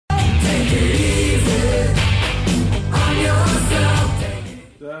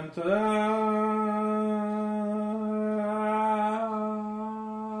dun, dun,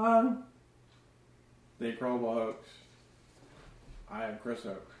 dun. The Incredible Hoax. I am Chris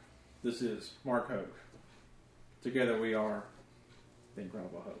Hoke. This is Mark Hoke. Together we are The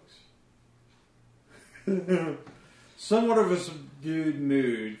Incredible Hoax. Somewhat of a subdued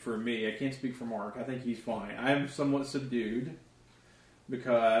mood for me. I can't speak for Mark. I think he's fine. I am somewhat subdued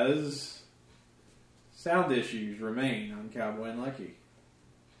because sound issues remain on Cowboy and Lucky.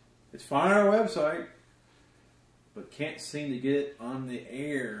 It's fine on our website, but can't seem to get it on the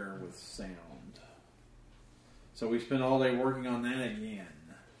air with sound. So we spend all day working on that again,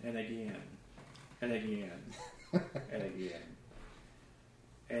 and again, and again, and again,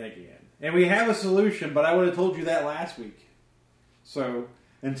 and again. And we have a solution, but I would have told you that last week. So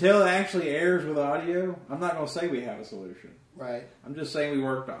until it actually airs with audio, I'm not going to say we have a solution. Right. I'm just saying we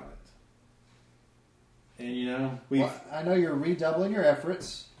worked on it. And, you know, I know you're redoubling your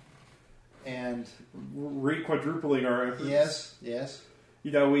efforts. And re-quadrupling our efforts. Yes, yes.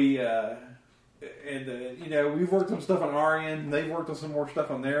 You know, you know, we've worked on stuff on our end. They've worked on some more stuff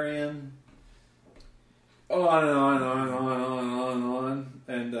on their end. On and on and on and on and on and on and on.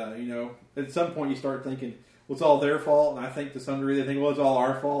 And, you know, at some point you start thinking, well, it's all their fault. And I think to some degree they think, well, it's all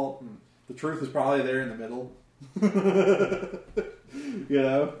our fault. And the truth is probably there in the middle. You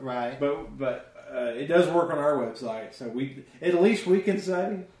know? Right. But it does work on our website. So at least we can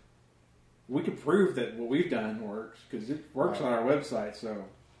say, we can prove that what we've done works. Because it works on our website. So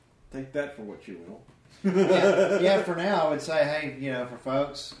take that for what you will. Yeah, for now I would say, hey, you know, for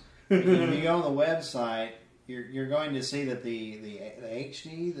folks, if you go on the website, you're going to see that the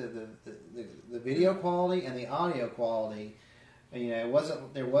HD, the video quality and the audio quality, you know,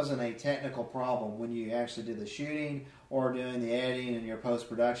 there wasn't a technical problem when you actually did the shooting or doing the editing and your post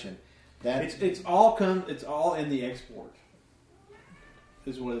production. It's all in the export,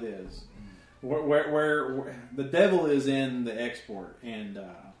 is what it is. Where the devil is in the export, and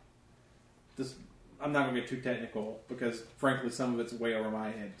this. I'm not going to get too technical because, frankly, some of it's way over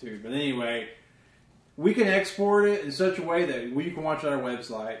my head, too. But anyway, we can export it in such a way that you can watch it on our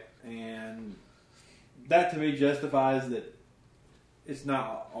website, and that, to me, justifies that it's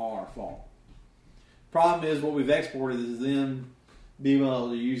not all our fault. Problem is, what we've exported is them being able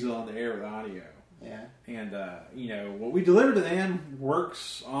to use it on the air with audio. Yeah. And, you know, what we deliver to them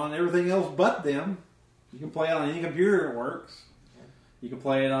works on everything else but them. You can play it on any computer, it works. You can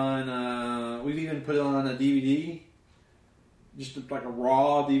play it on, we've even put it on a DVD, just like a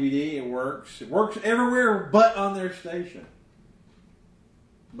raw DVD, it works. It works everywhere but on their station.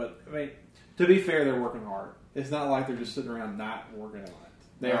 But, I mean, to be fair, they're working hard. It's not like they're just sitting around not working on it.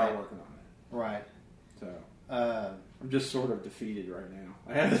 They are working on it. Right. So, I'm just sort of defeated right now.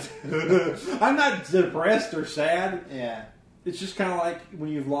 I'm not depressed or sad. Yeah. It's just kind of like when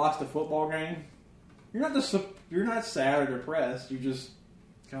you've lost a football game. You're not sad or depressed. You're just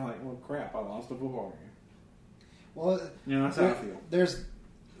kind of like, well, crap, I lost a football game. Well, you know, that's how I feel.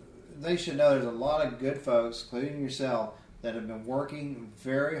 They should know there's a lot of good folks, including yourself, that have been working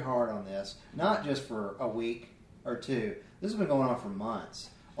very hard on this. Not just for a week or two. This has been going on for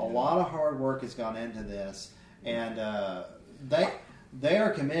months. A lot of hard work has gone into this, and they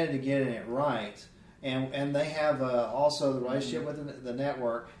are committed to getting it right. And they have also the relationship with the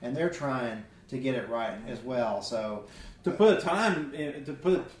network, and they're trying to get it right as well. So to put a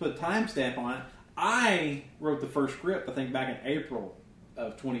time stamp on it, I wrote the first script, I think, back in April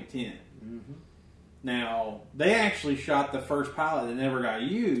of 2010. Mm-hmm. Now, they actually shot the first pilot that never got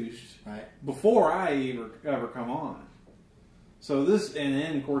used before I ever come on. So this, and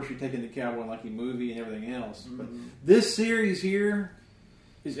then of course you're taking the Cowboy and Lucky movie and everything else. Mm-hmm. But this series here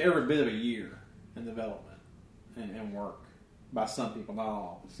is every bit of a year in development and work by some people, not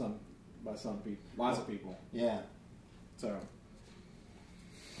all, by some people, lots of people. Yeah. So,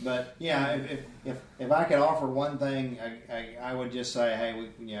 but yeah, if I could offer one thing, I would just say, hey,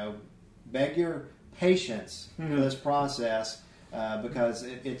 beg your patience for this process because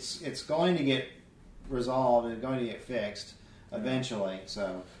it's going to get resolved and it's going to get fixed eventually.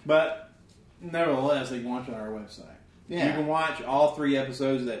 So, but nevertheless, they can watch it on our website. Yeah. You can watch all 3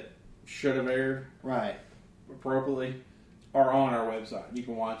 episodes that should have aired appropriately. Are on our website. You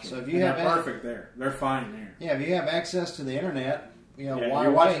can watch them. So if you have they're perfect there. They're fine there. Yeah, if you have access to the internet, why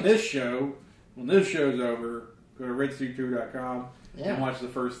you're watching this show, when this show's over, go to redstreet2.com and watch the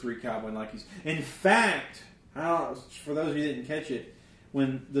first 3 Cowboy and Luckies. In fact, for those of you who didn't catch it,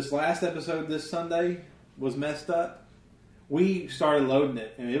 when this last episode this Sunday was messed up, we started loading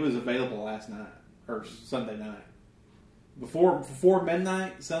it, and it was available last night, or Sunday night. Before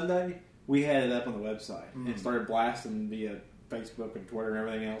midnight Sunday, we had it up on the website and started blasting via Facebook and Twitter and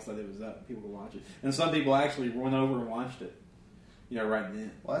everything else that it was up. People could watch it, and some people actually went over and watched it. Right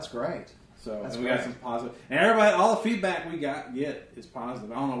then. Well, that's great. So that's we got some positive, and everybody, all the feedback we get is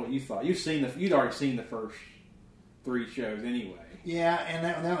positive. I don't know what you thought. You'd already seen the first 3 shows anyway. Yeah,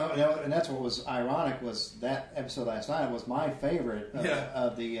 and that's what was ironic was that episode last night was my favorite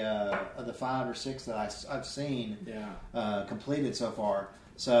of the 5 or 6 that I've seen completed so far.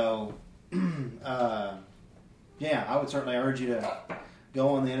 So, I would certainly urge you to go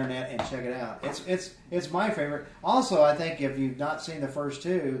on the internet and check it out. It's my favorite. Also, I think if you've not seen the first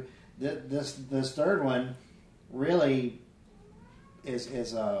 2, this third one really is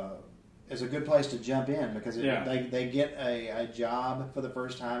a good place to jump in because they get a job for the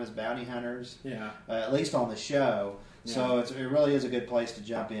first time as bounty hunters. At least on the show. Yeah. So it really is a good place to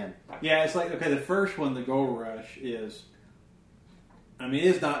jump in. Yeah, it's like the first one, the Gold Rush is.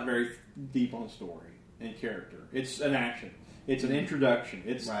 It's not very deep on story and character. It's an action. It's an introduction.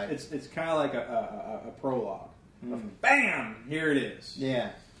 It's kind of like a prologue. Bam! Here it is. Yeah.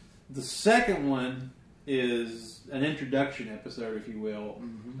 The second one is an introduction episode, if you will,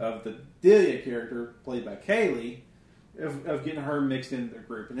 of the Delia character played by Kaylee, of getting her mixed into the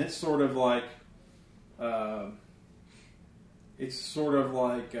group, and it's sort of like the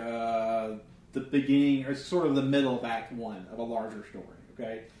beginning, or it's sort of the middle of Act 1 of a larger story.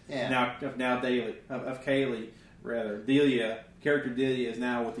 Okay. Yeah. Now Daily of Kaylee. Rather, character Delia is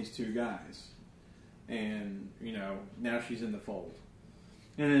now with these 2 guys. And, now she's in the fold.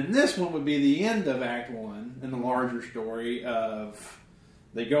 And then this one would be the end of Act 1 in the larger story of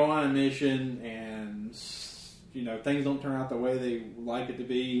they go on a mission and, things don't turn out the way they like it to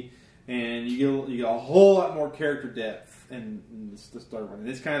be. And you get a whole lot more character depth in this third one. And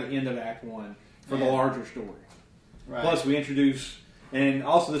it's kind of the end of Act 1 for the larger story. Right. Plus, we introduce... And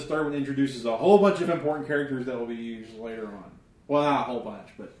also, this third one introduces a whole bunch of important characters that will be used later on. Well, not a whole bunch,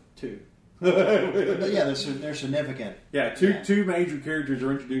 but 2. But yeah, they're significant. Yeah, two major characters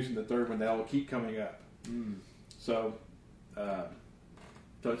are introduced in the third one that will keep coming up. So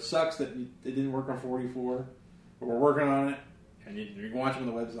it sucks that it didn't work on 44, but we're working on it, and you can watch them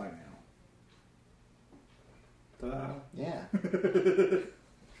on the website now. Ta-da. Yeah.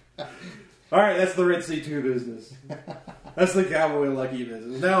 All right, that's the Red Sea 2 business. That's the Cowboy Lucky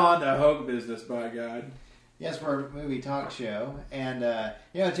business. Now on to Hulk business, by God. Yes, we're a movie talk show. And,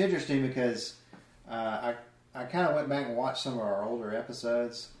 it's interesting because I kind of went back and watched some of our older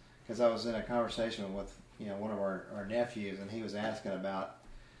episodes because I was in a conversation with, one of our nephews, and he was asking about...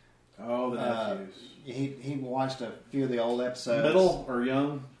 Oh, the nephews. He watched a few of the old episodes. Middle or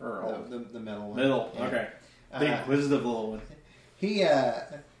young or old? The middle one. Middle, yeah. Okay. The inquisitive little one.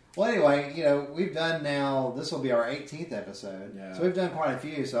 Well, anyway, we've done now, this will be our 18th episode. Yeah. So we've done quite a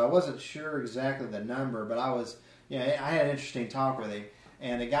few, so I wasn't sure exactly the number, but I was, I had an interesting talk with him,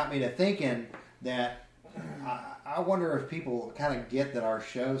 and it got me to thinking that I wonder if people kind of get that our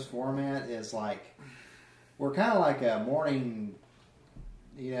show's format is like, we're kind of like a morning,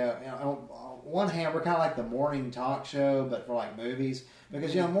 on one hand, we're kind of like the morning talk show, but for like movies,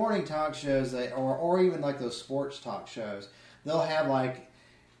 because, morning talk shows, or even like those sports talk shows, they'll have like,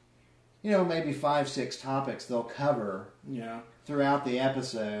 maybe 5-6 topics they'll cover throughout the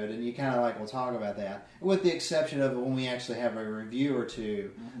episode, and you kind of will talk about that. With the exception of when we actually have a review or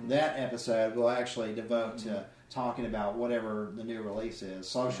two, that episode we'll actually devote to talking about whatever the new release is,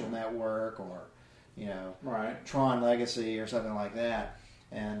 Social Network or, Tron Legacy or something like that.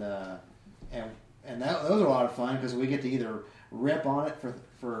 And those are a lot of fun because we get to either rip on it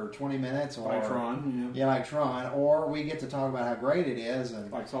for 20 minutes, or like Tron, like Tron, or we get to talk about how great it is,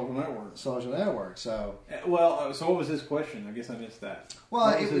 and like Social Network. So, so what was his question? I guess I missed that. Well,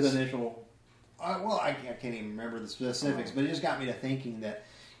 what was his initial? I can't even remember the specifics, but it just got me to thinking that,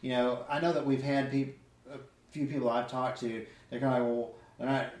 I know that we've had a few people I've talked to. They're kind of well,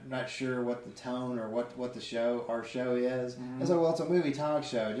 they're not sure what the tone or what our show is. And so, well, it's a movie talk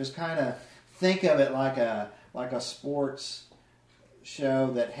show. Just kind of think of it like a sports show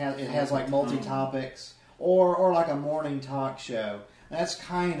that has like multi-topics, or like a morning talk show. I've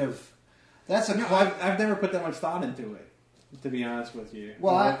never put that much thought into it, to be honest with you.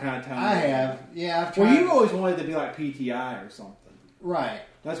 Well, I have. Yeah, I've tried. Well, you've always wanted to be like PTI or something, right?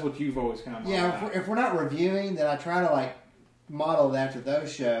 That's what you've always kind of. Yeah, if we're not reviewing, then I try to model it after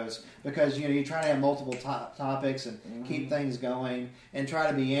those shows, because you try to have multiple topics and keep things going and try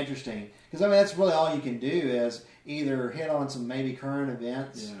to be interesting. Because that's really all you can do is either hit on some maybe current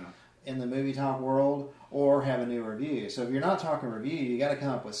events in the movie talk world, or have a new review. So if you're not talking review, you got to come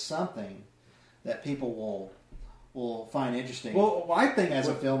up with something that people will find interesting. Well, I think as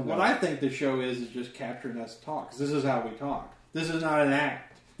a film. What I think the show is just capturing us talk. Because this is how we talk. This is not an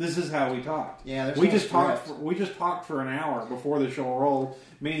act. This is how we talked. Yeah, we just talked. We just talked for an hour before the show rolled.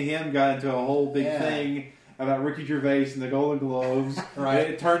 Me and him got into a whole big thing about Ricky Gervais and the Golden Globes. Right.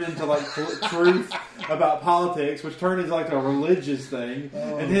 It turned into like truth about politics, which turned into like a religious thing.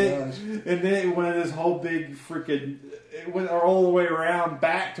 Oh, and then it went this whole big freaking. It went all the way around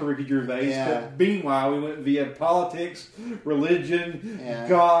back to Ricky Gervais. Yeah. But meanwhile, we went via politics, religion,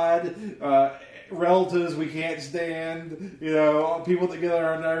 God, relatives we can't stand, people that get on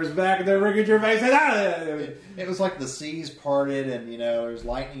our nerves back, and then Ricky Gervais said, It was like the seas parted and, there's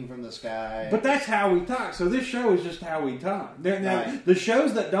lightning from the sky. But that's how we talk. So this show is just how we talk. Now, Right. the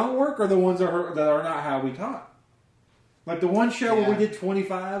shows that don't work are the ones that are not how we talk. Like the one show where we did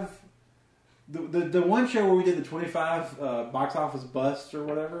 25... The one show where we did the 25 box office busts or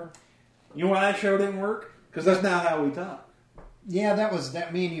whatever, you know why that show didn't work? Because that's not how we talk. Yeah,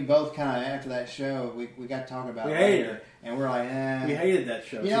 that. Me and you both kind of after that show, we got talking about it hated later, and we're like, we hated that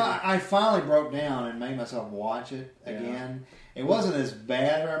show. I finally broke down and made myself watch it again. It wasn't as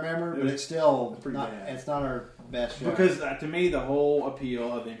bad, I remember, but it's still not. Bad. It's not our best show. Because to me, the whole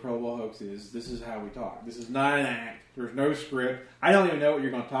appeal of The Incredible Hoax is this is how we talk. This is not an act. There's no script. I don't even know what you're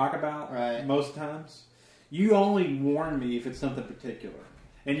going to talk about most times. You only warn me if it's something particular.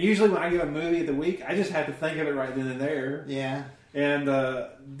 And usually when I get a movie of the week, I just have to think of it right then and there. Yeah. And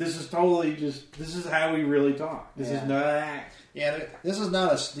this is totally this is how we really talk. This is not an act. Yeah, this is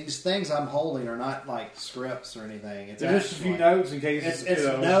not these things I'm holding are not like scripts or anything. It's just a few notes in case it's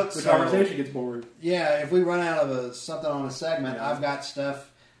notes. The conversation gets bored. Yeah, if we run out of something on a segment, I've got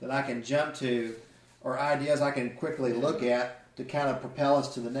stuff that I can jump to or ideas I can quickly look at to kind of propel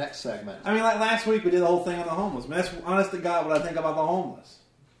us to the next segment. I mean, like last week we did the whole thing on the homeless. I mean, that's honest to God what I think about the homeless.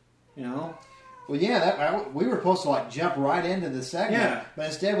 Well, yeah, we were supposed to jump right into the segment, but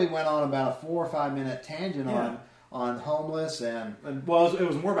instead we went on about a 4 or 5 minute tangent on homeless and it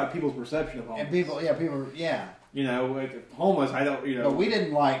was more about people's perception of homeless. And people, homeless. I don't, But we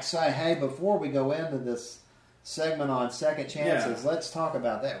didn't say, hey, before we go into this segment on second chances, let's talk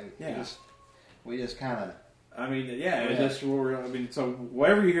about that. We just kind of. I mean, so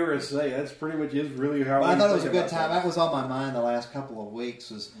whatever you hear us say, that's pretty much is really how. I thought it was a good time. That was on my mind the last couple of weeks.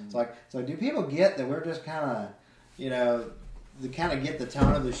 It's like, so do people get that we're just kind of, they kind of get the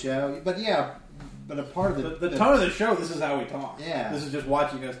tone of the show? But but a part of the tone of the show. This is how we talk. Yeah, this is just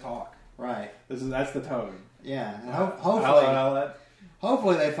watching us talk. Right. That's the tone. Yeah, and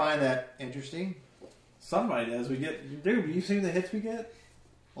hopefully they find that interesting. Somebody does. Dude, you seen the hits we get?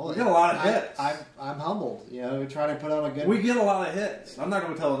 Well, we get a lot of hits. I'm humbled. We try to put on a good... We get a lot of hits. I'm not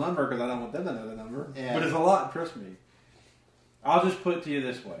going to tell a number because I don't want them to know the number. Yeah. But it's a lot, trust me. I'll just put it to you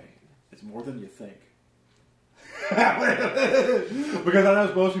this way. It's more than you think. Because I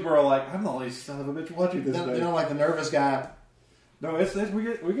know most people are like, I'm the only son of a bitch watching this. Like the nervous guy. No, we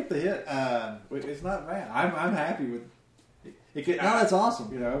get the hits. It's not bad. I'm happy with it. That's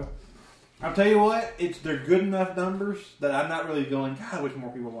awesome. I'll tell you what, they're good enough numbers that I'm not really going, God, I wish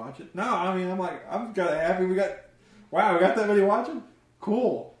more people watch it. No, I mean, I'm kind of happy we got that many watching?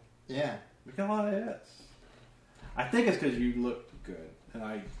 Cool. Yeah. We got a lot of hits. I think it's because you look good, and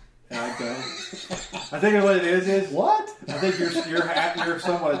I don't. I think what it is what? I think you're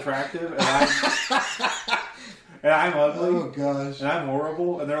somewhat attractive, and I'm ugly. Oh gosh. And I'm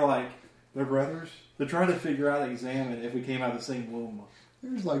horrible, and they're brothers. They're trying to figure out, examine if we came out of the same womb.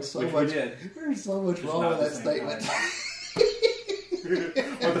 There's so much wrong with that statement.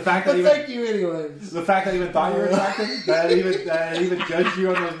 But the fact that thank you anyways. The fact that I even thought you were attractive, that I even judged you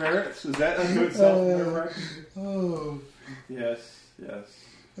on those merits, is that unto itself? Yes.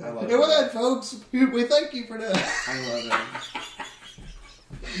 I love it. And with that, folks, we thank you for that. I love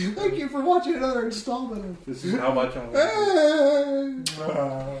it. Thank you for watching another installment of This is how much I love it.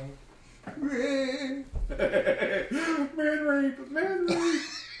 Man rape.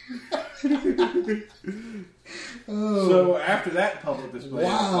 So after that public display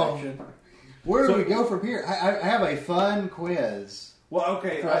section, where do we go from here? I have a fun quiz. Well,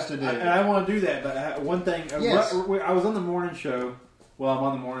 okay, for us to do. And I want to do that, but one thing. Yes. I was on the morning show. Well, I'm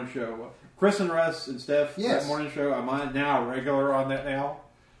on the morning show. Chris and Russ and Steph, that morning show. I'm now a regular on that now.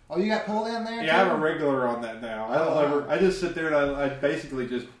 Oh, you got pulled in there? Yeah, I'm a regular on that now. I just sit there and I basically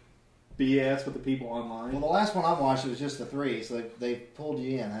just BS with the people online. Well, the last one I watched was just the three, so they pulled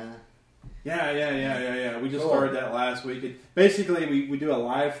you in, huh? Yeah. We just started that last week. Basically, we do a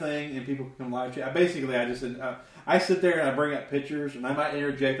live thing and people can come live chat. I sit there and I bring up pictures and I might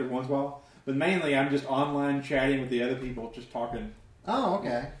interject every once in a while, but mainly I'm just online chatting with the other people, just talking. Oh,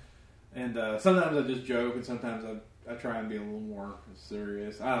 okay. And sometimes I just joke and sometimes I I try and be a little more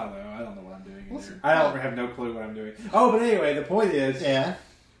serious. I don't know. I don't know what I'm doing in there. I don't have no clue what I'm doing. Oh, but anyway, the point is,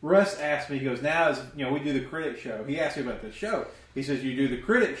 Russ asked me. He goes, now is we do the critic show. He asked me about the show. He says, you do the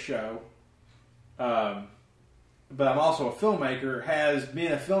critic show, but I'm also a filmmaker. Has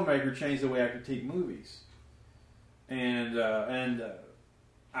being a filmmaker changed the way I critique movies? And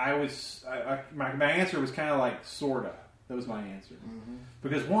my answer was kind of like sorta. That was my answer. Mm-hmm.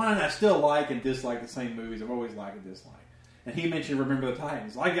 Because one, I still like and dislike the same movies I've always liked and disliked. And he mentioned Remember the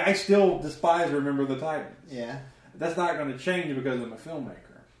Titans. Like, I still despise Remember the Titans. Yeah. That's not going to change because I'm a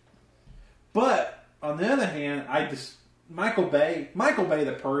filmmaker. But on the other hand, Michael Bay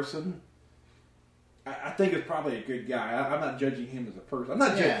the person, I think is probably a good guy. I'm not judging him as a person. I'm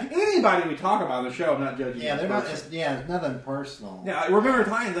not judging anybody we talk about on the show. I'm not judging. Yeah, they're not. It's nothing personal. Yeah, Remember the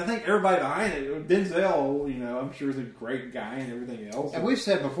Titans. I think everybody behind it, Denzel, I'm sure is a great guy and everything else. And we've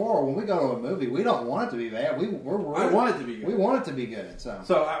said before, when we go to a movie, we don't want it to be bad. I want it to be good. We want it to be good.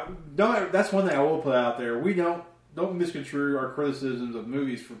 So that's one thing I will put out there. We don't misconstrue our criticisms of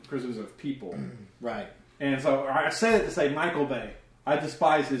movies for criticisms of people. Right. And so I say it to say Michael Bay. I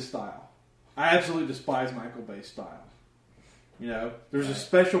despise his style. I absolutely despise Michael Bay's style. There's a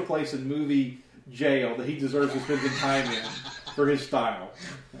special place in movie jail that he deserves to spend some time in for his style.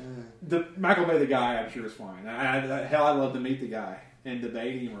 Michael Bay, the guy, I'm sure is fine. I'd love to meet the guy and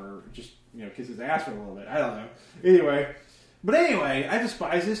debate him or just kiss his ass for a little bit. I don't know. Anyway, I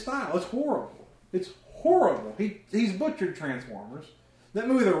despise his style. It's horrible. It's horrible. He's butchered Transformers. That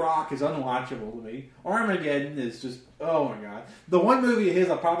movie, The Rock, is unwatchable to me. Armageddon is just, oh my god. The one movie of his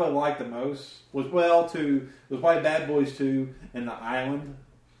I probably liked the most was probably Bad Boys 2 and The Island.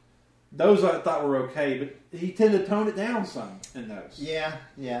 Those I thought were okay, but he tended to tone it down some in those. Yeah.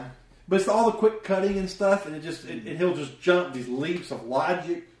 But it's all the quick cutting and stuff, and he'll just jump these leaps of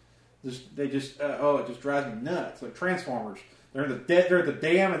logic. It just drives me nuts. Like Transformers, they're at the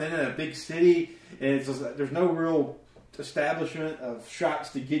dam, and then in a big city, and it's just, there's no real establishment of shots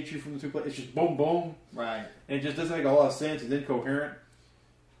to get you from the two places. It's just boom, boom. Right. And it just doesn't make a lot of sense. It's incoherent.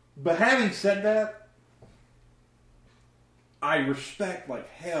 But having said that, I respect like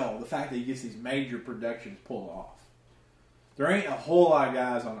hell the fact that he gets these major productions pulled off. There ain't a whole lot of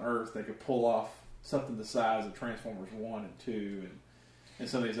guys on Earth that could pull off something the size of Transformers 1 and 2 and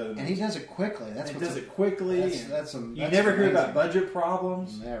some of these other movies. And he does it quickly. He does it quickly. You never hear about budget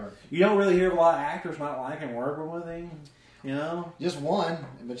problems. Never. You don't really hear of a lot of actors not liking working with him. Just one,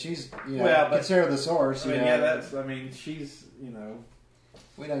 but she's consider the source. She's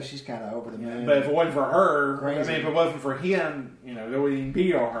we know she's kind of over the moon. But if it wasn't for her, crazy. If it wasn't for him, there wouldn't even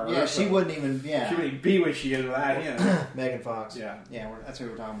be her. Yeah, she wouldn't even. Yeah, she wouldn't even be what she is without him. Megan Fox. Yeah, that's who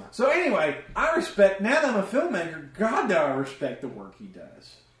we're talking about. So anyway, I respect. Now that I'm a filmmaker, God, do I respect the work he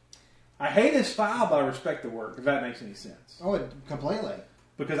does. I hate his style, but I respect the work. If that makes any sense. Oh, completely.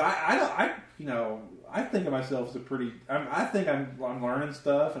 Because I think of myself as a pretty. I think I'm learning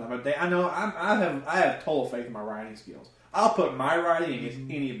stuff, and I have total faith in my writing skills. I'll put my writing against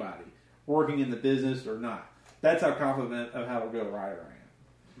anybody working in the business or not. That's how confident of how good a writer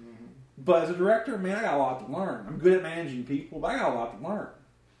I am. Mm-hmm. But as a director, man, I got a lot to learn. I'm good at managing people, but I got a lot to learn.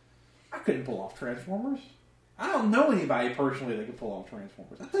 I couldn't pull off Transformers. I don't know anybody personally that could pull off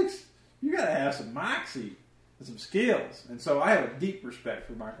Transformers. I think you got to have some moxie and some skills. And so I have a deep respect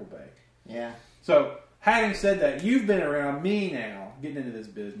for Michael Bay. Yeah. So having said that, you've been around me now, getting into this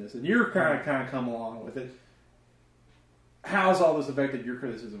business, and you're kind of come along with it. How's all this affected your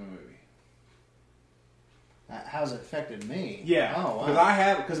criticism of the movie? How's it affected me? Yeah. Oh,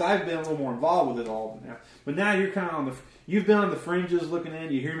 wow. Because I've been a little more involved with it all now. But now you're kind of you've been on the fringes looking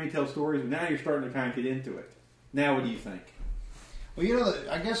in. You hear me tell stories, but now you're starting to kind of get into it. Now, what do you think? Well,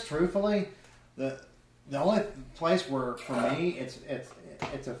 I guess truthfully, the only place where for me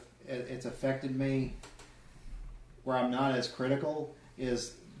it's affected me where I'm not as critical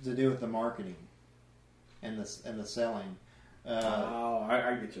is to do with the marketing and the selling.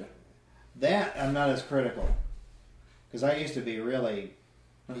 I get you. That I'm not as critical because I used to be really,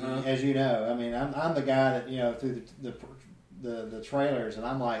 as you know. I mean, I'm the guy that through the trailers, and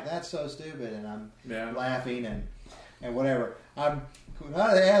I'm like, that's so stupid, and I'm laughing and whatever. I'm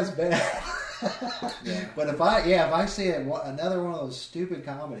not as bad. But if I see another one of those stupid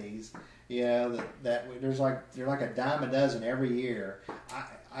comedies, that they're like a dime a dozen every year.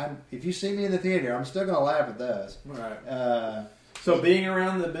 If you see me in the theater, I'm still going to laugh at those. Right. So being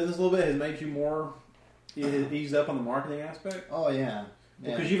around the business a little bit has made you more eased up on the marketing aspect? Oh, yeah.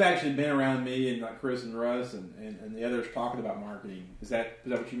 Because you've actually been around me and like Chris and Russ and the others talking about marketing. Is that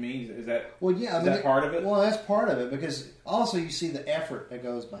what you mean? Is that that part of it? Well, that's part of it because also you see the effort that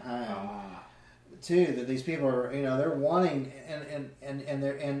goes behind too, that these people are, they're wanting,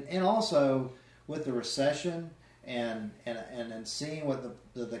 and also with the recession and seeing what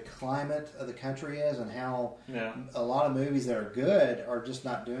the climate of the country is, and how a lot of movies that are good are just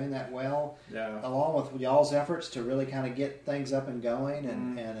not doing that well. Yeah. Along with y'all's efforts to really kind of get things up and going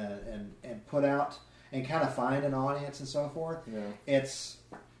and put out and kind of find an audience and so forth. Yeah. It's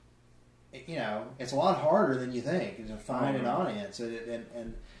a lot harder than you think to find an audience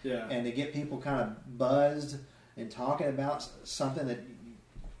and to get people kind of buzzed and talking about something that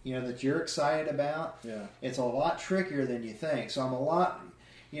that you're excited about. Yeah. It's a lot trickier than you think. So I'm a lot.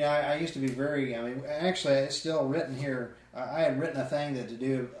 I used to be very. Actually, it's still written here. I had written a thing to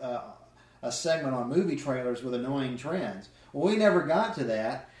do a segment on movie trailers with annoying trends. Well, we never got to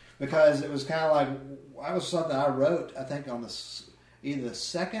that because it was kind of like that was something I wrote. I think on either the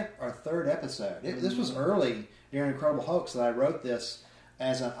second or third episode. This was early during Incredible Hoax that I wrote this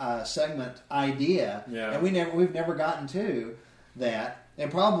as a segment idea, and we've never gotten to that. And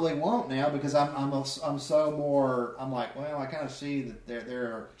probably won't now because I'm so more. I'm like, well, I kind of see that there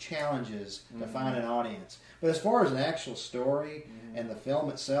are challenges to find an audience. But as far as an actual story and the film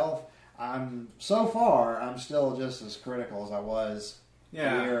itself, I'm still just as critical as I was a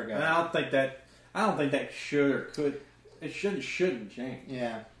year ago. And I don't think that should or could. It shouldn't change.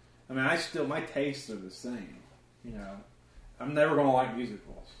 Yeah. I mean, my tastes are the same. I'm never going to like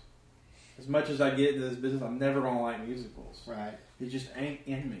musicals. As much as I get into this business, I'm never going to like musicals. Right. It just ain't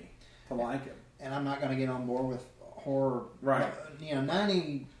in me to like it. And I'm not going to get on board with horror. Right.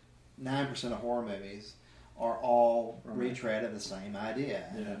 99% of horror movies are all retread of the same idea.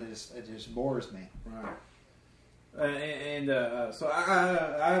 Yeah. It just bores me. Right. So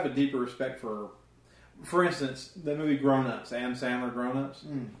I have a deeper respect for instance, the movie Grown Ups, Adam Sandler Grown Ups.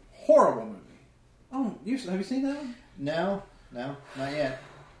 Horrible movie. Oh, have you seen that one? No, not yet.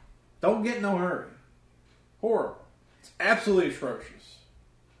 Don't get in no hurry. Horrible. It's absolutely atrocious.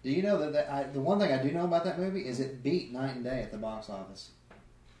 Do you know that the one thing I do know about that movie is it beat Night and Day at the box office?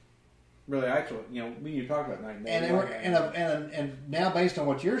 Really, actually, when you talk about Night and Day, and now based on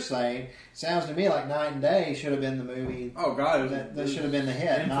what you're saying, it sounds to me like Night and Day should have been the movie. Oh God, that should have been the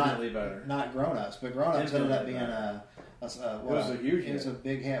hit. Infinitely better. Not Grown Ups, but Grown Ups ended up being it was a huge hit. It was a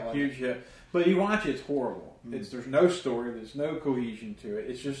big hit. Huge hit. But you watch it, it's horrible. There's no story. There's no cohesion to it.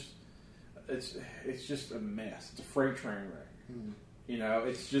 It's just a mess. It's a freight train wreck.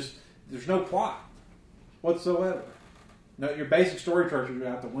 It's just there's no plot whatsoever. No, your basic story structure is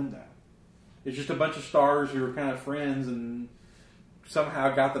out the window. It's just a bunch of stars who are kind of friends and somehow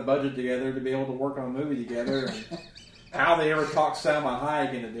got the budget together to be able to work on a movie together. And how they ever talked Salma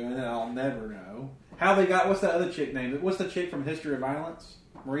Hayek into doing it, I'll never know. How they got what's that other chick name? What's the chick from History of Violence?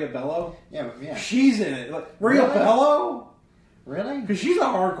 Maria Bello? Yeah. She's in it. Maria Bello? Really? Because she's a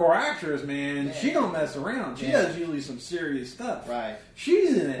hardcore actress, man. Yeah. She don't mess around. She does usually some serious stuff. Right.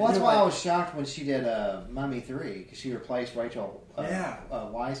 She's in it. Well, that's why I was shocked when she did Mummy 3, because she replaced Rachel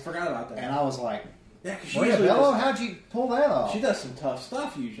Weisz. Forgot about that. And I was like, because Maria Bello, how'd you pull that off? She does some tough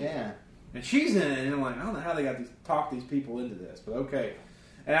stuff usually. Yeah. And she's in it, and I'm like, I don't know how they got talk these people into this, but okay.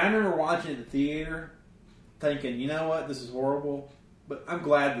 And I remember watching it in the theater, thinking, you know what, this is horrible, but I'm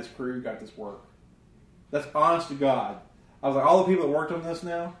glad this crew got this work. That's honest to God. I was like, all the people that worked on this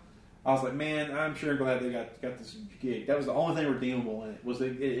now, I was like, man, I'm sure glad they got this gig. That was the only thing redeemable in it, was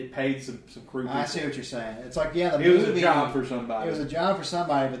that it paid some crew people. I see what you're saying. It's like, the it movie was a job for somebody. It was a job for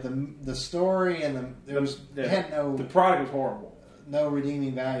somebody, but the story and it had the product was horrible. No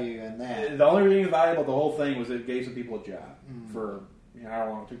redeeming value in that. The only redeeming value about the whole thing was it gave some people a job for how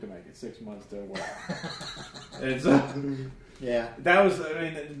long it took to make it, 6 months to whatever. And so, that was.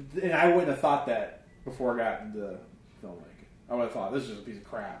 And I wouldn't have thought that before I got into filmmaking. I would have thought this is just a piece of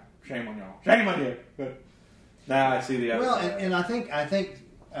crap. Shame on y'all. Shame on you. But now I see the other side. And I think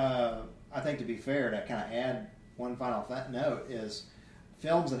to be fair, to kind of add one final note is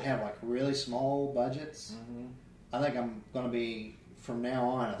films that have like really small budgets. I think I'm going to be from now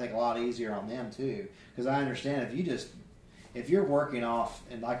on. I think a lot easier on them too, because I understand if you're working off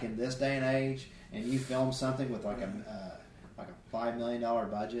in this day and age, and you film something with like a $5 million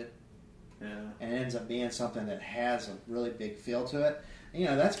budget. And it ends up being something that has a really big feel to it.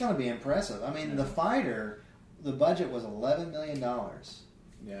 That's going to be impressive. I mean, The Fighter, the budget was $11 million.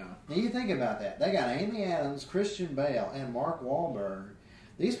 Yeah. Now you think about that. They got Amy Adams, Christian Bale, and Mark Wahlberg.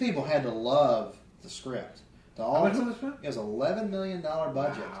 These people had to love the script. How much was it? It was $11 million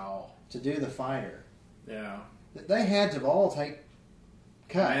budget to do The Fighter. Yeah. They had to all take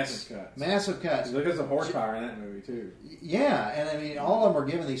cuts. Massive cuts. Look at the horsepower in that movie, too. Yeah, and all of them are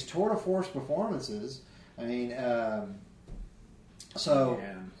giving these tour de force performances. So...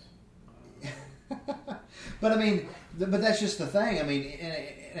 But I mean, but that's just the thing. I mean,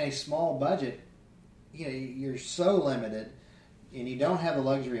 in a small budget, you're so limited, and you don't have the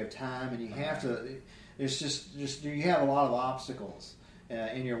luxury of time, and you have to. It's just you have a lot of obstacles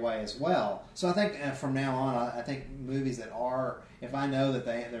in your way as well. So I think from now on, I think movies that are, if I know that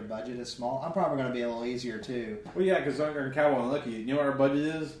their budget is small, I'm probably going to be a little easier too. Well, yeah, because in Cowboy and Lucky, you know what our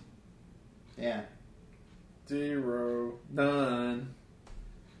budget is? Yeah. 0, none.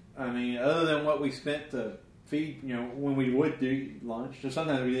 I mean, other than what we spent to feed, when we would do lunch, so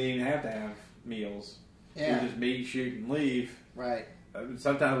sometimes we didn't even have to have meals. Yeah. We would just meet, shoot, and leave. Right.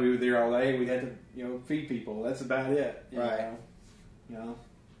 Sometimes we were there all day. We had to, feed people. That's about it. Right.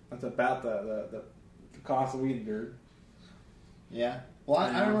 That's about the cost that we endured. Yeah. Well,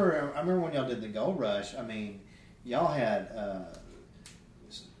 I remember when y'all did the Gold Rush. I mean, y'all had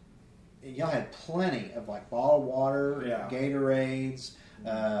plenty of like bottled water, Gatorades.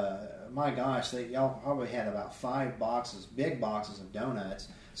 My gosh, y'all probably had about 5 boxes, big boxes of donuts.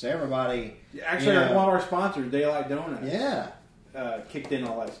 So everybody, actually, one of our sponsors, Daylight Donuts, kicked in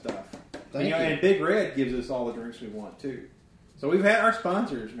all that stuff. And Big Red gives us all the drinks we want too. So we've had our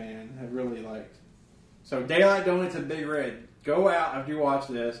sponsors, man, have really liked. So Daylight Donuts and Big Red, go out after you watch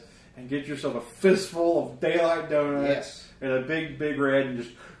this and get yourself a fistful of Daylight Donuts and a big Red, and just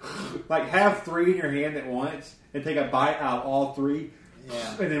like have 3 in your hand at once and take a bite out of all 3.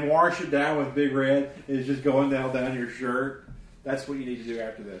 Yeah. And then wash it down with Big Red. It's just going down your shirt. That's what you need to do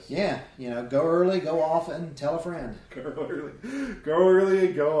after this. Yeah, go early, go often, tell a friend. Go early,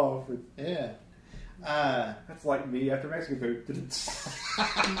 and go often. Yeah. That's like me after Mexican food.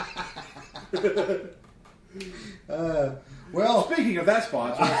 Well, speaking of that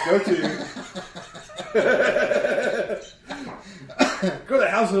sponsor, let's go to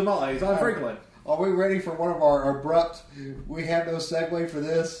House of Molly's on Franklin. Are we ready for one of our abrupt, we have no segue for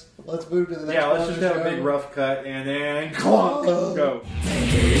this? Let's move to the next one. Yeah, let's just have a big rough cut and then go.